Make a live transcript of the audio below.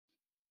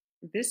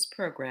This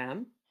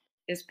program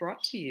is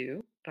brought to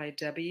you by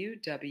W.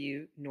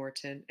 W.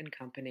 Norton and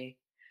Company,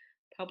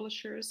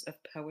 publishers of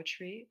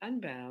Poetry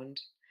Unbound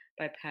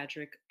by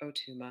Padraig Ó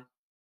Tuama.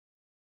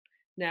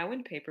 Now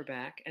in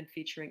paperback and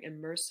featuring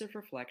immersive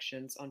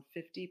reflections on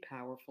 50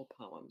 powerful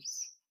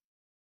poems.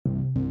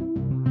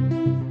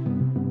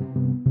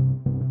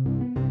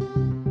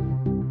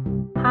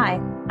 Hi,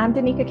 I'm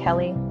Danica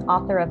Kelly,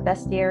 author of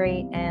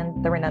Bestiary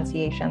and The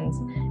Renunciations,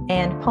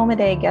 and Poem a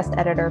Day guest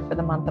editor for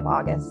the month of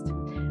August.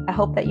 I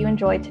hope that you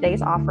enjoyed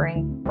today's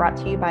offering, brought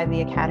to you by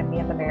the Academy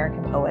of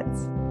American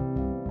Poets.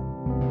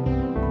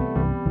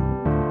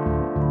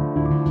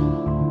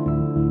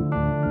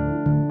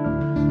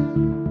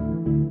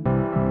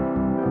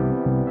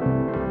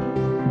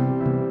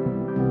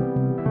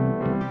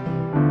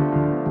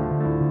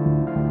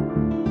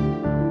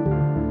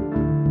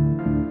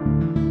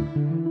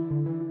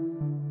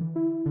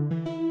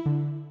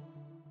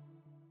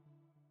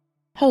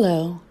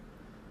 Hello,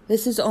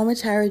 this is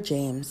Omatara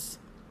James,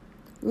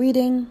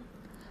 reading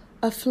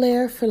A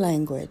Flair for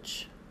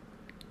Language.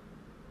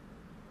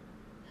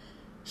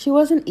 She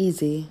wasn't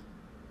easy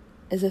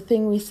is a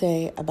thing we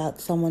say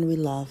about someone we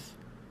love.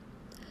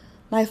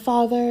 My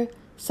father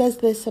says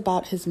this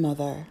about his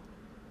mother.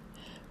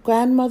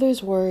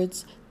 Grandmother's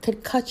words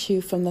could cut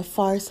you from the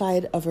far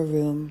side of a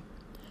room,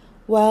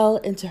 well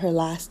into her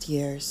last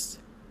years.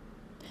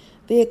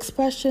 The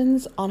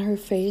expressions on her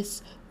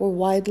face were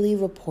widely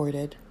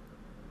reported.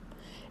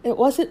 It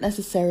wasn't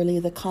necessarily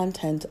the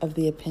content of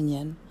the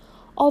opinion,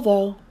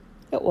 although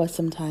it was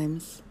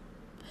sometimes,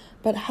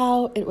 but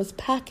how it was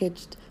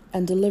packaged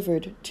and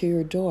delivered to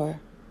your door.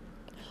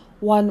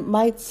 One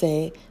might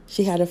say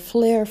she had a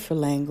flair for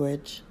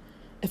language,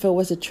 if it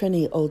was a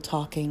trini old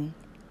talking,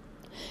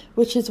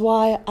 which is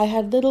why I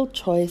had little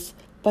choice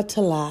but to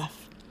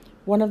laugh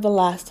one of the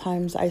last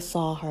times I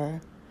saw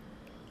her,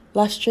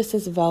 lustrous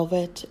as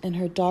velvet in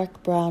her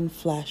dark brown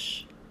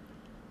flesh,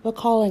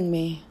 recalling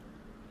me,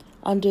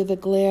 under the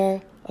glare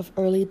of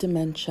early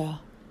dementia,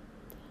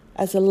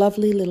 as a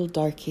lovely little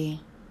darky,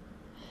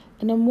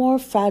 in a more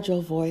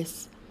fragile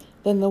voice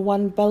than the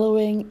one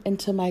bellowing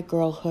into my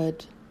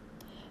girlhood.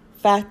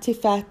 Fatty,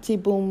 fatty,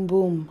 boom,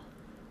 boom.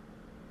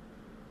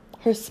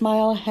 Her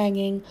smile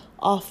hanging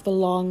off the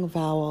long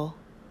vowel,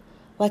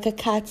 like a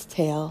cat's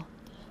tail,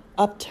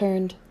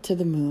 upturned to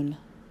the moon.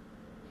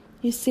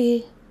 You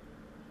see,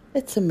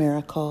 it's a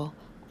miracle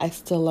I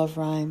still love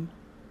rhyme.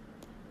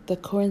 The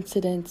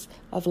coincidence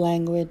of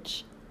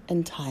language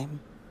and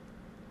time.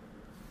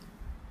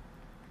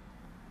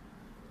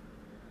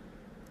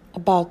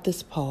 About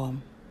this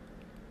poem.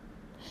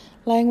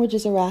 Language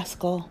is a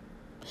rascal.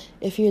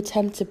 If you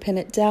attempt to pin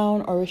it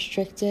down or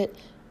restrict it,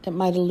 it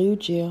might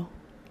elude you.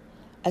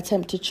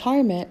 Attempt to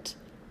charm it,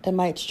 it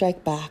might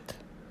strike back.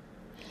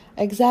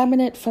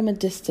 Examine it from a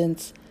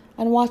distance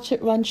and watch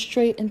it run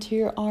straight into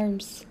your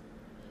arms.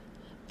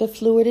 The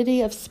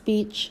fluidity of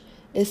speech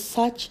is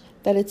such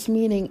that its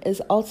meaning is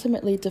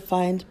ultimately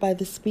defined by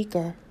the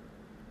speaker.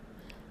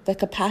 The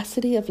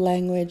capacity of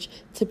language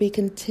to be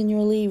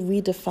continually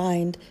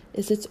redefined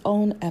is its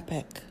own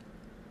epic.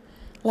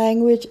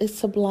 Language is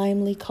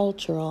sublimely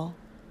cultural.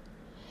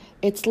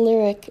 Its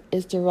lyric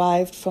is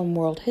derived from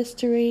world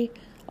history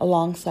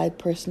alongside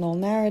personal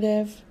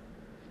narrative.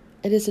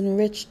 It is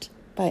enriched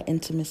by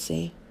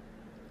intimacy.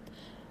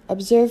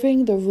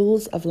 Observing the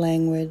rules of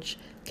language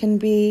can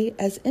be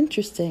as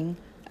interesting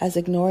as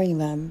ignoring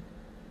them.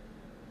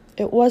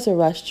 It was a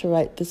rush to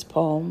write this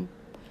poem.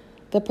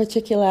 The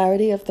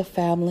particularity of the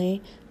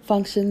family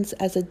functions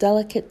as a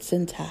delicate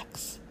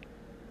syntax.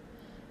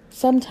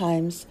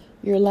 Sometimes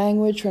your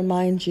language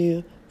reminds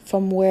you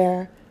from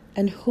where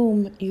and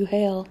whom you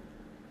hail.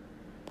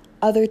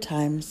 Other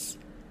times,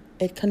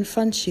 it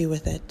confronts you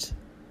with it.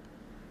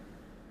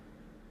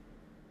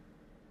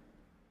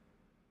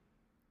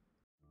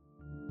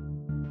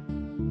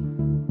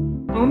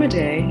 Poem a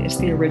Day is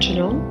the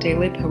original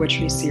daily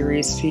poetry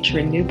series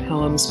featuring new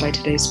poems by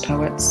today's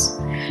poets.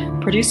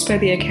 Produced by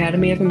the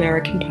Academy of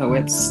American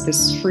Poets,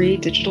 this free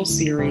digital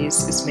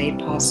series is made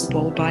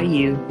possible by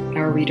you,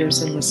 our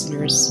readers and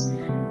listeners.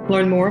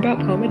 Learn more about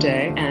Poem a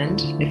Day and,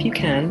 if you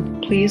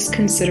can, please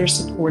consider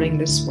supporting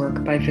this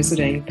work by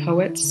visiting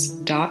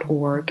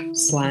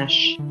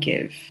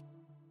poets.org/give.